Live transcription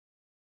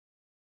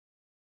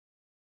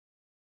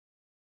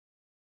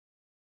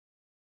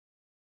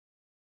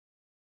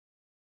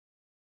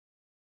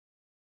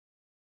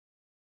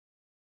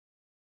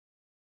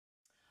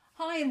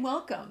Hi and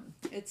welcome.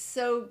 It's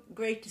so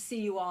great to see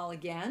you all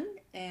again,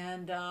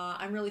 and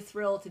I'm really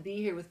thrilled to be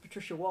here with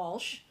Patricia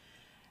Walsh,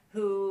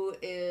 who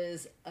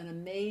is an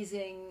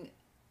amazing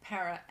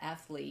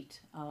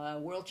para-athlete,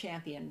 world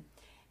champion,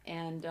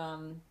 and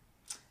I'm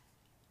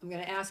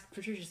going to ask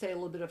Patricia to say a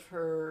little bit of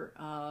her,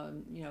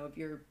 of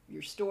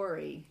your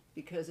story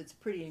because it's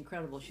pretty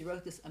incredible. She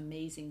wrote this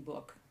amazing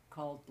book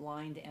called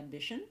Blind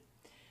Ambition,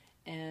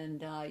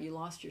 and you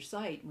lost your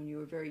sight when you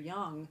were very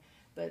young,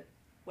 but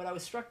what I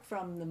was struck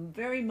from the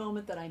very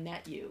moment that I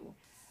met you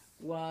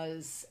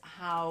was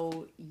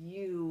how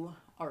you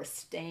are a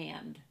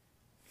stand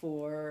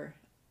for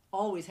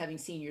always having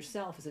seen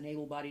yourself as an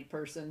able-bodied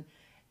person,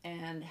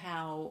 and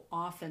how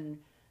often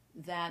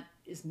that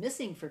is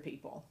missing for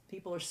people.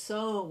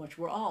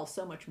 We're all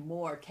so much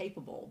more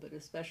capable, but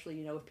especially,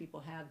 if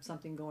people have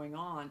something going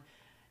on,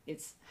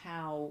 it's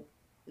how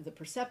the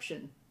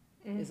perception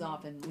is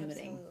often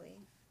limiting. Absolutely.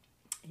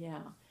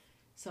 Yeah.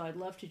 So I'd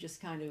love to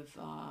just kind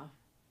of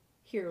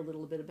hear a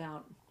little bit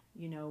about,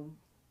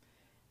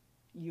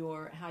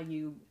 how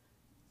you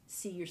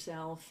see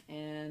yourself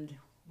and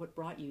what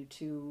brought you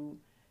to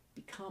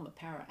become a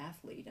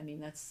para-athlete. I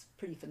mean, that's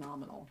pretty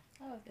phenomenal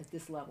at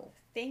this level.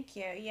 Thank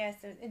you. Yes,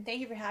 and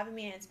thank you for having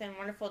me. And it's been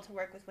wonderful to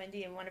work with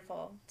Wendy and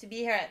wonderful to be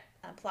here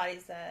at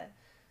Pilates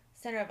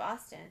Center of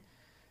Austin.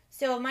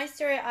 So my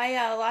story,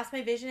 I lost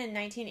my vision in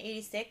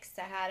 1986.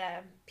 I had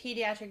a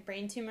pediatric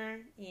brain tumor,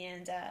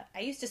 and I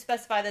used to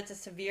specify that's a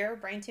severe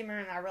brain tumor,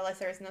 and I realized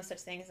there is no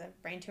such thing as a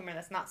brain tumor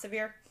that's not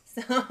severe.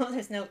 So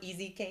there's no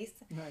easy case.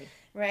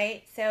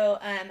 Right? So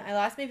I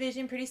lost my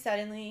vision pretty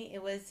suddenly.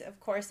 It was, of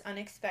course,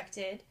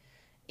 unexpected.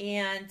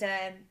 And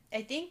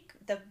I think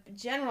the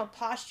general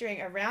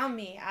posturing around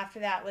me after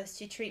that was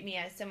to treat me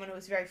as someone who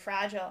was very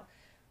fragile.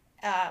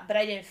 But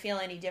I didn't feel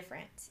any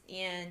different,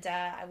 and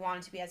I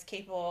wanted to be as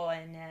capable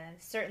and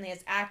certainly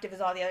as active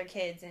as all the other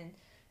kids. And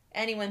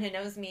anyone who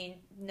knows me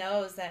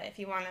knows that if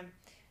you want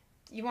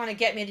to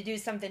get me to do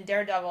something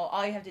daredevil,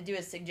 all you have to do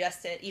is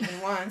suggest it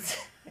even once,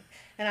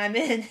 and I'm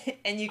in.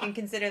 And you can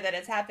consider that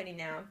it's happening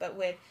now. But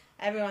with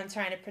everyone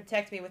trying to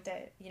protect me, with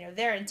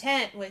their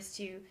intent was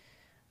to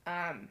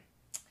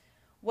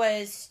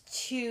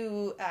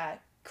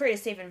create a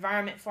safe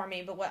environment for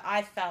me, but what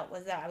I felt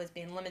was that I was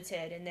being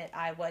limited and that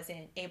I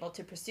wasn't able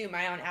to pursue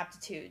my own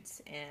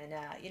aptitudes. And,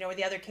 with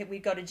the other kid,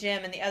 we'd go to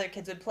gym and the other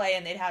kids would play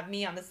and they'd have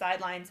me on the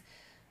sidelines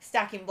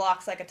stacking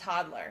blocks like a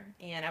toddler.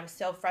 And I was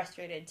so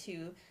frustrated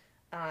to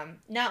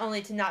not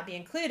only to not be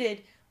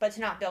included, but to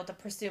not be able to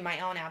pursue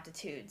my own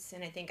aptitudes.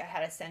 And I think I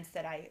had a sense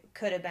that I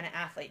could have been an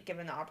athlete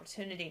given the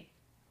opportunity.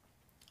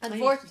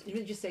 Unfortunately,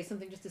 you just say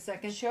something just a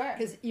second? Sure.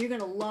 Because you're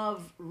going to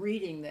love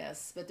reading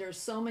this, but there's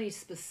so many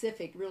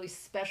specific, really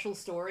special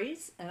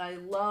stories, and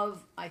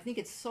I think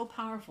it's so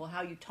powerful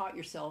how you taught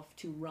yourself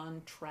to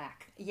run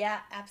track. Yeah,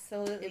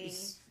 absolutely. It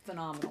was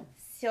phenomenal.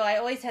 So I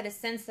always had a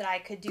sense that I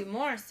could do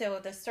more.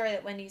 So the story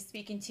that Wendy's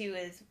speaking to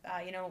is,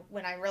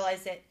 when I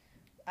realized that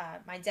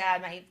my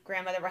dad, my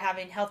grandmother were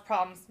having health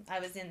problems. I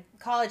was in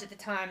college at the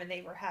time, and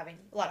they were having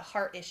a lot of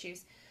heart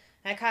issues.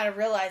 And I kind of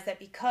realized that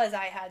because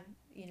I had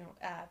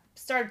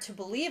started to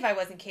believe I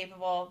wasn't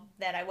capable,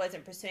 that I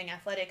wasn't pursuing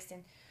athletics.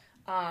 And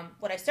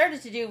what I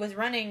started to do was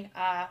running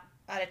at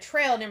a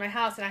trail near my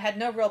house, and I had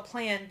no real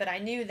plan, but I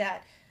knew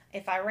that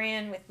if I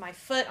ran with my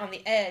foot on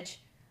the edge,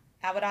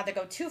 I would either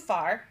go too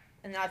far,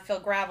 and then I'd feel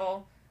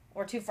gravel,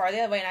 or too far the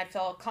other way, and I'd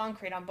feel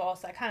concrete on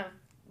both. So I kind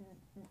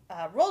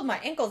of rolled my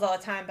ankles all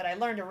the time, but I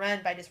learned to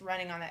run by just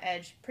running on the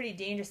edge pretty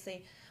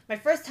dangerously. My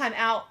first time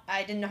out,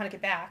 I didn't know how to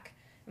get back.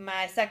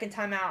 My second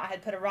time out, I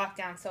had put a rock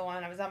down, so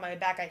when I was on my way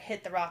back, I'd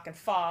hit the rock and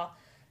fall,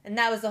 and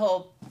that was the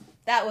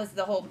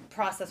whole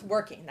process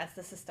working. That's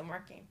the system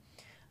working.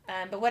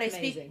 But what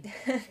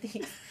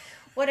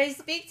what I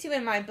speak to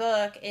in my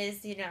book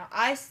is,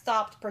 I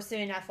stopped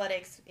pursuing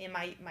athletics in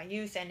my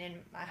youth and in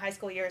my high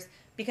school years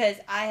because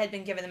I had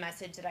been given the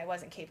message that I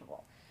wasn't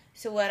capable.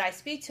 So what I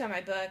speak to in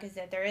my book is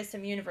that there is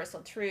some universal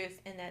truth,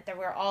 and that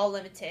we're all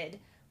limited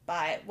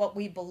by what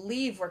we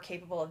believe we're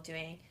capable of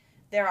doing.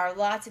 There are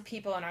lots of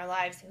people in our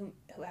lives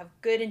who have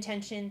good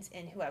intentions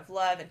and who have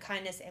love and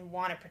kindness and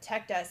want to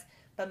protect us,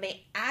 but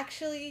may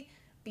actually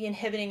be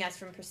inhibiting us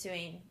from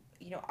pursuing,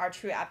 our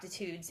true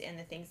aptitudes and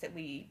the things that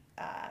we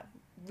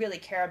really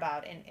care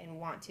about and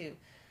want to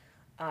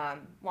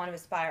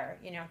aspire.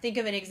 Think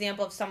of an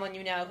example of someone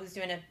who's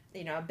doing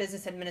a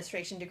business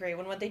administration degree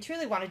when what they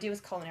truly want to do is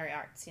culinary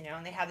arts,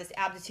 and they have this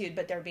aptitude,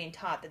 but they're being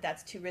taught that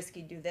that's too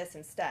risky, do this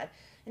instead.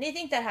 And I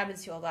think that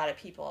happens to a lot of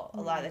people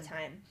a lot of the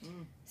time.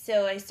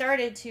 So I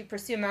started to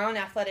pursue my own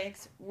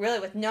athletics, really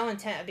with no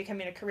intent of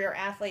becoming a career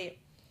athlete.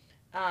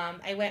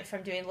 I went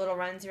from doing little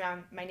runs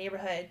around my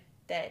neighborhood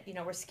that,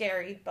 were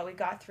scary, but we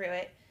got through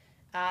it.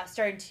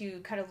 Started to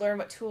kind of learn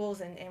what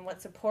tools and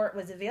what support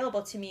was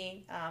available to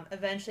me.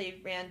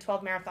 Eventually ran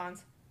 12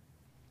 marathons,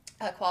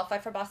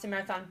 qualified for Boston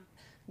Marathon,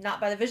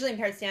 not by the visually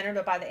impaired standard,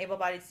 but by the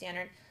able-bodied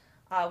standard.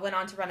 Went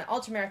on to run an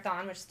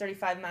ultramarathon, which is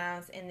 35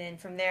 miles, and then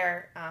from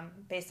there,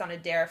 based on a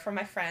dare from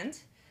my friend,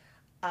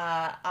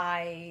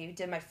 I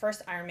did my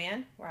first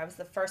Ironman, where I was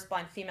the first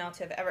blind female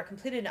to have ever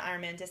completed an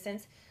Ironman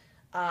distance.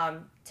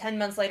 10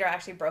 months later, I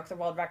actually broke the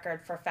world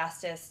record for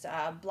fastest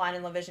blind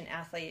and low vision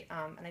athlete,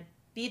 and I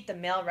beat the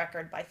male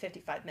record by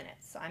 55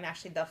 minutes. So I'm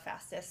actually the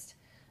fastest.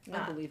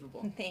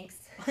 Unbelievable. Thanks.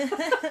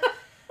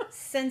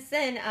 Since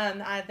then,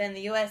 I've been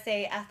the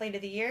USA Athlete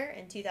of the Year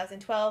in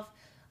 2012.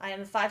 I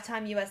am a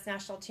 5-time U.S.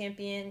 national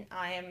champion.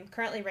 I am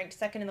currently ranked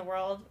second in the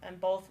world in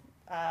both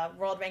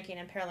world ranking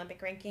and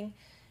Paralympic ranking.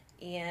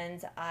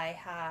 And I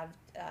have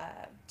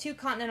 2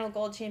 Continental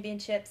Gold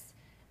Championships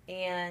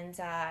and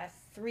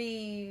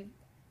 3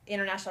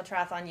 International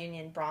Triathlon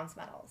Union bronze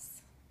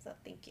medals. So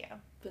thank you.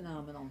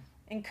 Phenomenal.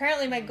 And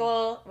currently my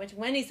goal, which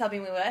Wendy's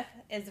helping me with,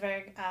 is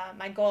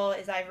my goal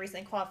is I've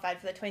recently qualified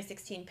for the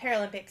 2016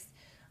 Paralympics.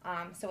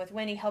 So with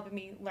Wendy helping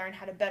me learn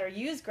how to better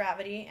use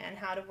gravity and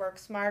how to work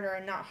smarter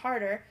and not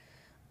harder,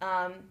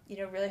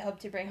 really hope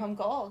to bring home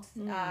gold,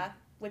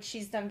 which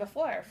she's done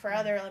before for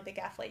other Olympic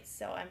athletes.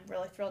 So I'm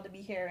really thrilled to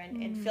be here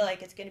and feel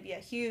like it's going to be a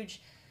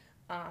huge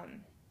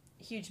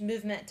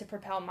movement to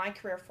propel my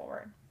career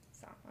forward.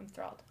 So I'm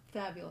thrilled.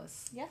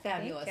 Fabulous. Yeah,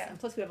 fabulous. thank you. And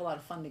plus we have a lot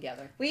of fun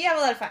together. We have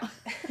a lot of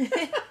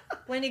fun.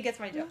 Wendy gets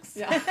my jokes.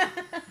 Yeah.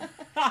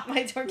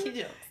 My dorky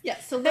jokes. Yeah,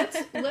 so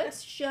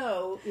let's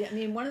show. I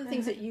mean, one of the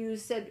things that you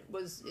said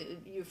was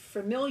you're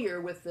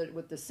familiar with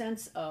the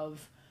sense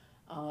of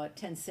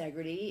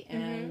tensegrity,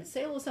 and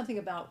say a little something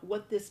about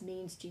what this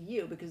means to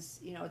you, because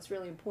it's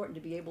really important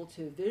to be able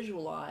to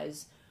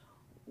visualize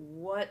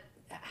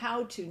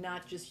how to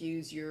not just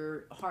use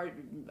your hard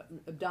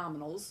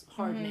abdominals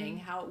hardening.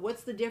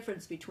 What's the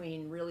difference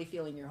between really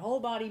feeling your whole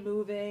body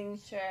moving,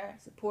 Sure,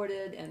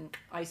 supported, and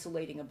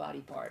isolating a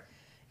body part?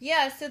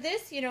 Yeah, so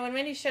this, when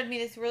Wendy showed me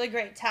this really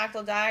great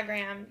tactile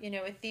diagram,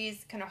 with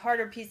these kind of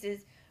harder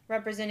pieces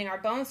representing our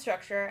bone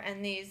structure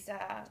and these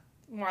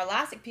more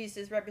elastic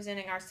pieces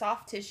representing our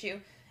soft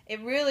tissue,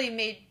 it really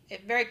made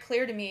it very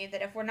clear to me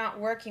that if we're not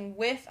working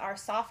with our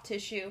soft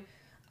tissue,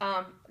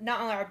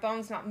 not only are our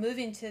bones not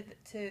moving to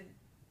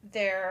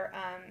their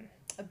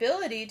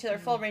ability, to their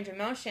full range of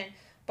motion,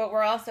 but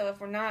we're also, if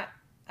we're not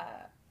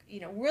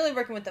really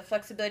working with the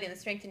flexibility and the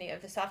strengthening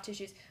of the soft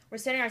tissues, we're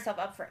setting ourselves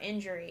up for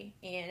injury.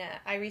 And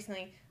I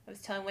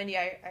was telling Wendy,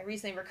 I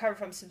recently recovered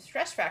from some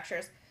stress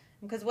fractures,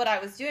 because what I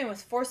was doing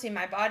was forcing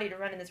my body to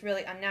run in this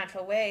really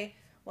unnatural way.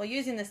 While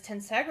using this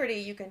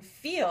tensegrity, you can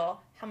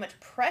feel how much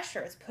pressure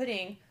it's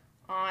putting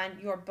on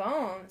your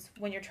bones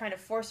when you're trying to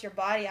force your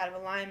body out of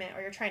alignment,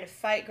 or you're trying to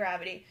fight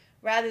gravity,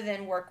 rather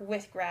than work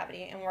with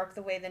gravity and work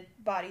the way the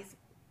body's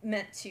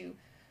meant to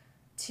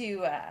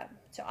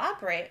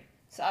operate.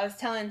 So I was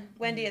telling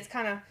Wendy, it's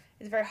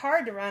very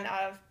hard to run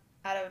out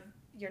of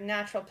your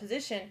natural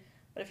position,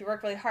 but if you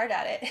work really hard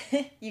at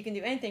it, you can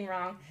do anything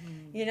wrong,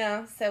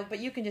 So, but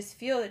you can just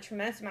feel the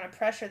tremendous amount of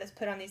pressure that's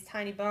put on these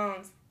tiny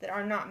bones that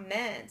are not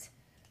meant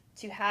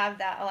to have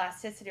that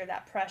elasticity or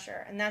that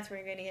pressure, and that's where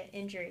you're going to get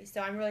injury.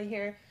 So I'm really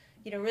here,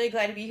 really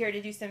glad to be here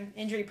to do some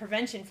injury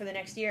prevention for the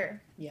next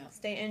year. Yeah.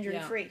 Stay injury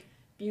free.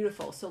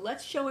 Beautiful. So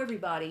let's show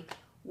everybody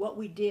what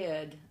we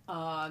did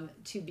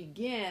to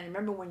begin.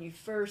 Remember when you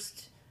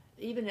first,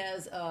 even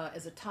as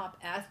a top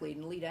athlete,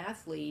 an elite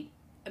athlete,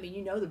 I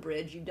mean, the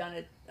bridge. You've done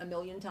it a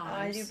million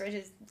times. I do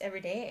bridges every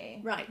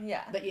day. Right.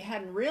 Yeah. But you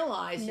hadn't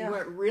realized you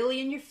weren't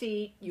really in your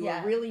feet. You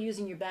were really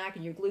using your back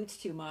and your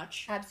glutes too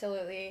much.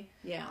 Absolutely.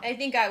 Yeah. I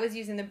think I was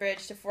using the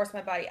bridge to force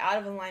my body out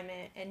of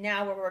alignment, and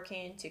now we're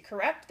working to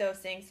correct those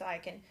things so I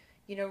can,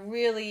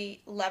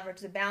 really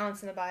leverage the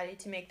balance in the body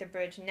to make the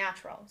bridge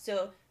natural.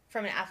 So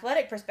from an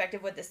athletic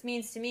perspective, what this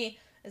means to me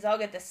is I'll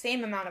get the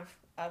same amount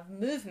of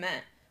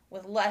movement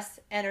with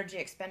less energy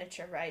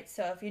expenditure, right?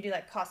 So if you do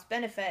like cost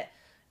benefit,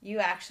 you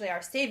actually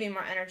are saving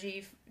more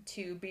energy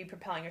to be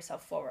propelling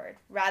yourself forward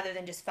rather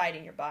than just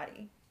fighting your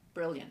body.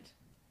 Brilliant.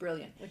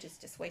 Which is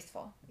just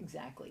wasteful.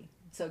 Exactly.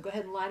 So go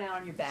ahead and lie down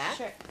on your back.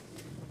 Sure.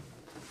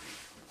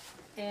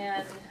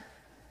 And,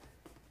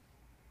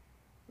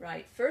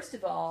 right, first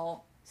of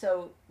all,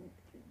 so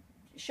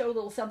show a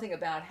little something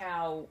about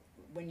how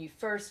when you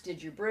first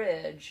did your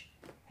bridge,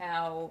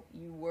 how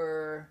you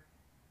were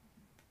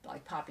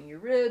like popping your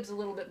ribs a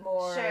little bit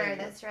more. Sure,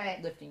 that's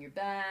right. Lifting your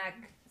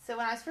back. So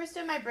when I was first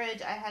doing my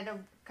bridge, I had a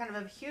kind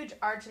of a huge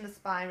arch in the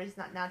spine, which is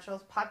not natural. I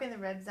was popping the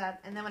ribs up,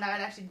 and then when I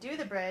would actually do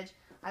the bridge,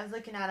 I was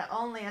looking at it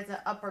only as an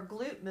upper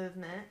glute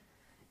movement,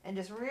 and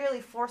just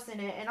really forcing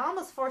it, and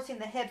almost forcing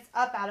the hips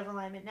up out of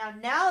alignment. Now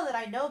that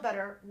I know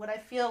better, what I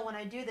feel when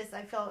I do this,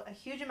 I feel a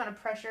huge amount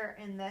of pressure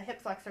in the hip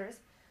flexors.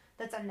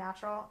 That's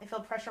unnatural. I feel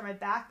pressure on my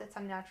back. That's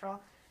unnatural,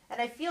 and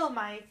I feel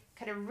my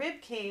kind of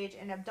rib cage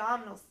and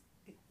abdominals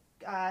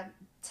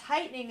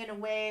tightening in a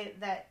way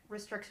that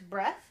restricts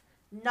breath,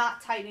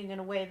 not tightening in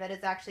a way that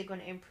is actually going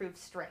to improve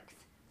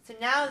strength. So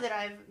now that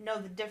I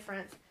know the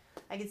difference,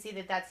 I can see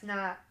that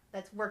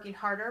that's working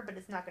harder, but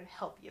it's not going to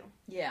help you.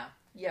 Yeah,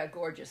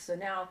 gorgeous. So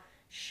now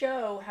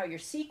show how you're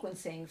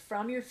sequencing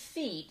from your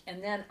feet,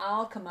 and then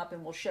I'll come up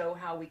and we'll show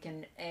how we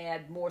can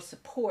add more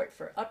support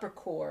for upper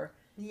core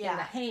in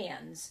the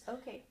hands.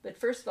 Okay. But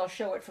first of all,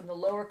 show it from the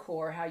lower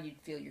core, how you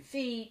feel your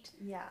feet,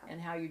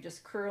 and how you're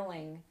just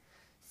curling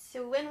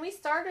So when we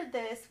started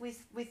this, we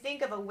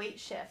think of a weight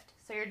shift.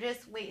 So you're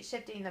just weight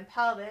shifting the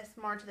pelvis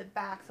more to the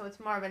back, so it's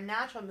more of a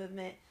natural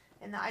movement.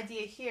 And the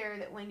idea here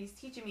that Wendy's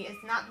teaching me is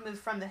not to move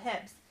from the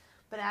hips,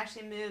 but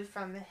actually move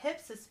from the hip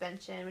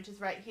suspension, which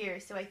is right here.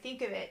 So I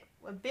think of it,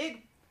 a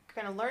big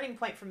kind of learning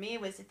point for me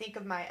was to think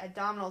of my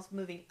abdominals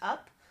moving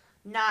up,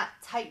 not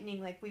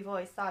tightening like we've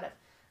always thought of.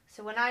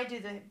 So when I do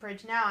the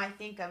bridge now, I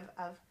think of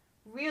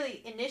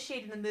really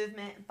initiating the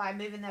movement by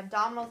moving the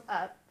abdominals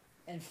up.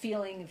 And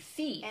feeling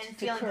feet And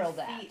to feeling curl the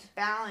that. feet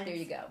balance. There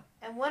you go.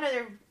 And one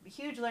other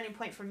huge learning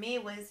point for me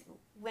was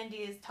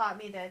Wendy has taught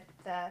me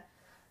that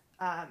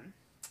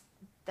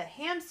the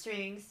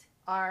hamstrings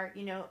are,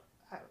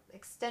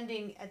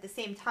 extending at the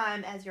same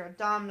time as your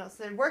abdominals.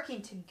 So they're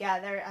working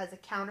together as a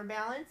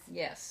counterbalance.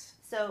 Yes.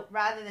 So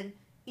rather than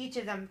each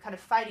of them kind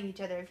of fighting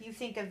each other, if you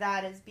think of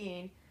that as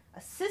being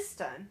a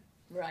system,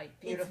 Right.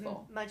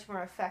 Beautiful. it's much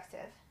more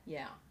effective.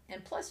 Yeah.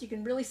 And plus, you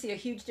can really see a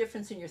huge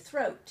difference in your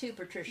throat too,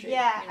 Patricia.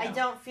 Yeah, I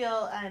don't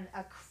feel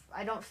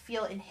I don't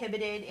feel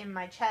inhibited in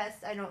my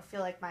chest. I don't feel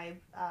like my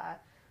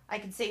I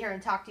can sit here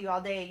and talk to you all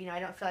day. I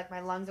don't feel like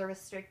my lungs are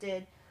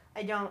restricted.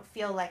 I don't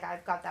feel like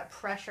I've got that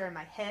pressure in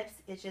my hips.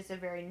 It's just a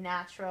very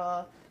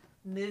natural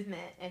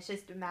movement. It's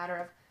just a matter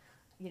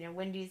of,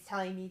 Wendy's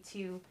telling me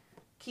to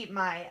keep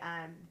my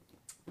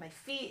my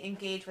feet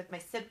engaged with my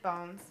sit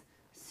bones,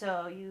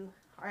 so you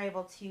are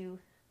able to.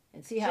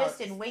 And see how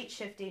just in weight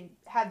shifting,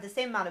 have the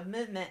same amount of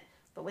movement,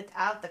 but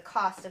without the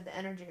cost of the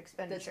energy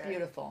expenditure. That's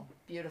beautiful,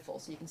 beautiful.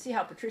 So you can see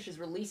how Patricia's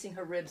releasing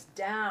her ribs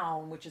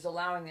down, which is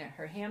allowing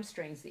her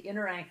hamstrings, the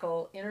inner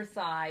ankle, inner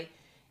thigh,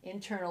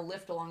 internal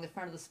lift along the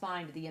front of the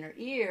spine to the inner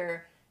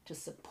ear to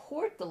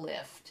support the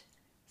lift.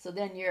 So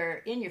then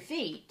you're in your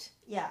feet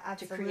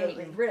to create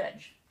your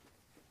bridge.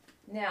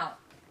 Now,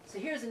 so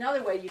here's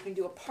another way you can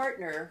do a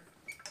partner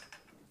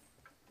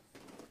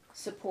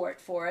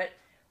support for it,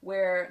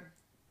 where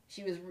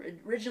she was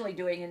originally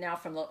doing it now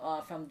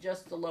from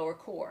just the lower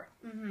core.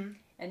 Mm-hmm.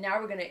 And now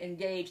we're going to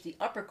engage the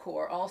upper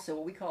core also,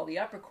 what we call the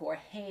upper core,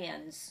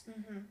 hands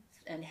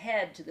and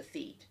head to the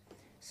feet.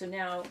 So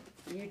now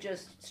you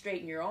just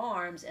straighten your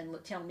arms and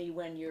tell me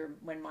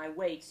when my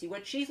weight. See,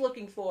 what she's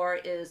looking for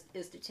is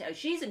to tell,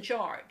 she's in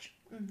charge.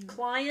 Mm-hmm.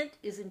 Client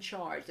is in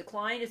charge. The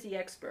client is the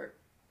expert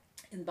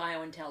in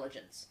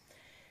biointelligence.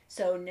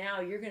 So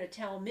now you're going to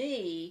tell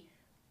me,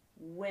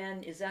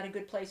 is that a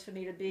good place for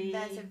me to be?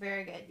 That's a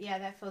very good. Yeah,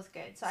 that feels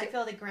good. So I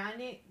feel the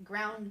grounding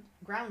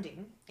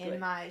in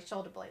my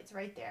shoulder blades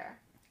right there.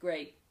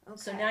 Great. Okay.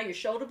 So now your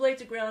shoulder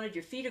blades are grounded,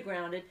 your feet are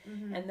grounded,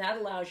 and that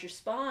allows your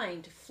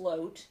spine to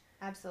float.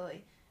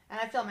 Absolutely. And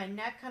I feel my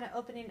neck kind of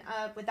opening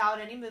up without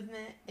any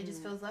movement. It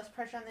just feels less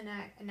pressure on the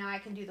neck. And now I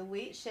can do the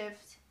weight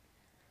shift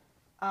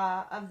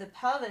of the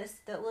pelvis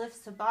that lifts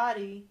the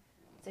body.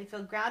 So I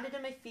feel grounded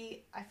in my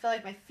feet. I feel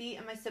like my feet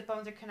and my sit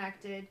bones are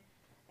connected.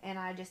 And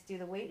I just do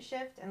the weight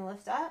shift and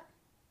lift up.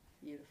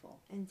 Beautiful.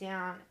 And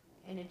down.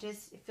 And it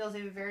feels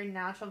like a very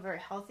natural, very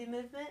healthy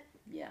movement.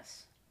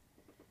 Yes.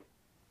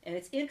 And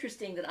it's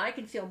interesting that I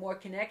can feel more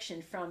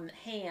connection from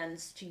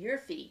hands to your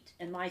feet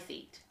and my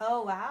feet.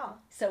 Oh, wow.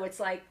 So it's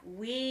like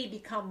we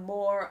become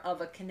more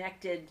of a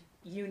connected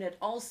unit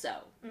also.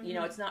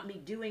 It's not me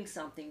doing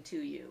something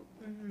to you.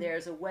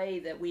 There's a way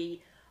that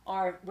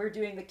we're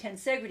doing the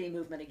tensegrity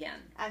movement again.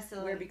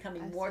 Absolutely. We're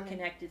becoming more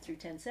connected through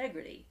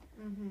tensegrity.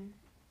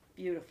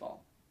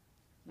 Beautiful.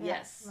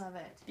 Yes. Love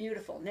it.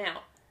 Beautiful.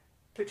 Now,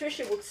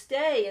 Patricia will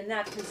stay in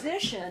that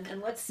position,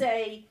 and let's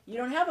say you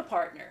don't have a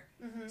partner.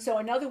 So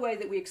another way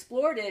that we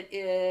explored it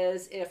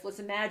is let's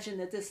imagine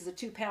that this is a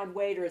 2-pound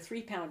weight or a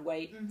 3-pound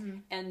weight,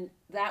 and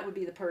that would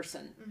be the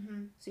person.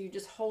 So you're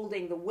just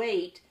holding the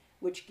weight,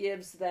 which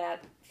gives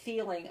that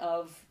feeling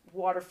of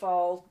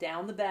waterfall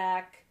down the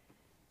back,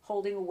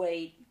 holding a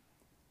weight,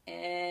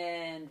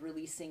 and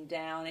releasing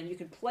down. And you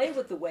can play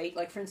with the weight.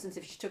 Like, for instance,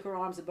 if she took her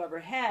arms above her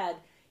head,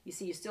 you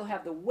see you still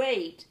have the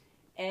weight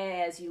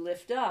as you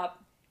lift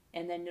up,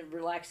 and then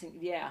relaxing.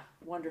 Yeah,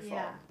 wonderful.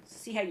 Yeah.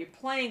 See how you're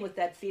playing with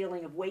that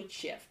feeling of weight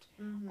shift.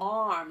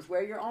 Arms,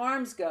 where your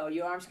arms go.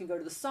 Your arms can go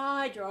to the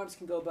side, your arms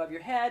can go above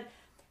your head,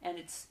 and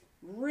it's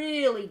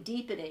really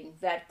deepening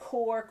that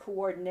core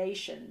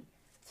coordination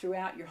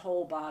throughout your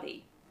whole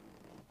body.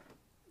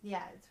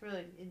 Yeah, it's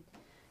really,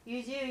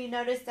 you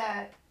notice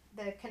that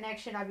the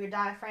connection of your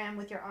diaphragm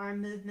with your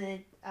arm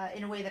movement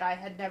in a way that I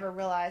had never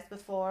realized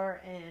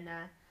before, and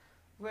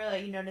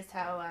really you notice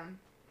how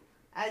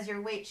as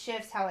your weight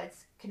shifts, how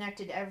it's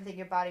connected to everything in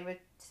your body, with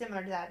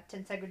similar to that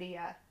tensegrity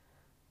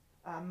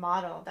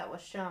model that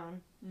was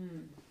shown.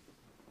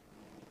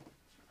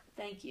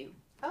 Thank you.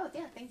 Oh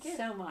yeah, thank you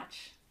so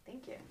much.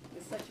 Thank you.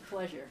 It's such a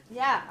pleasure.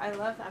 Yeah,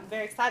 I'm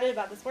very excited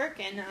about this work,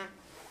 and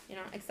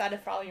excited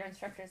for all your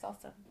instructors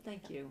also.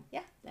 Thank you.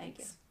 Yeah,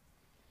 Thanks.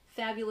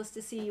 Fabulous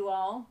to see you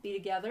all be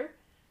together.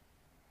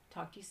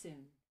 Talk to you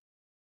soon.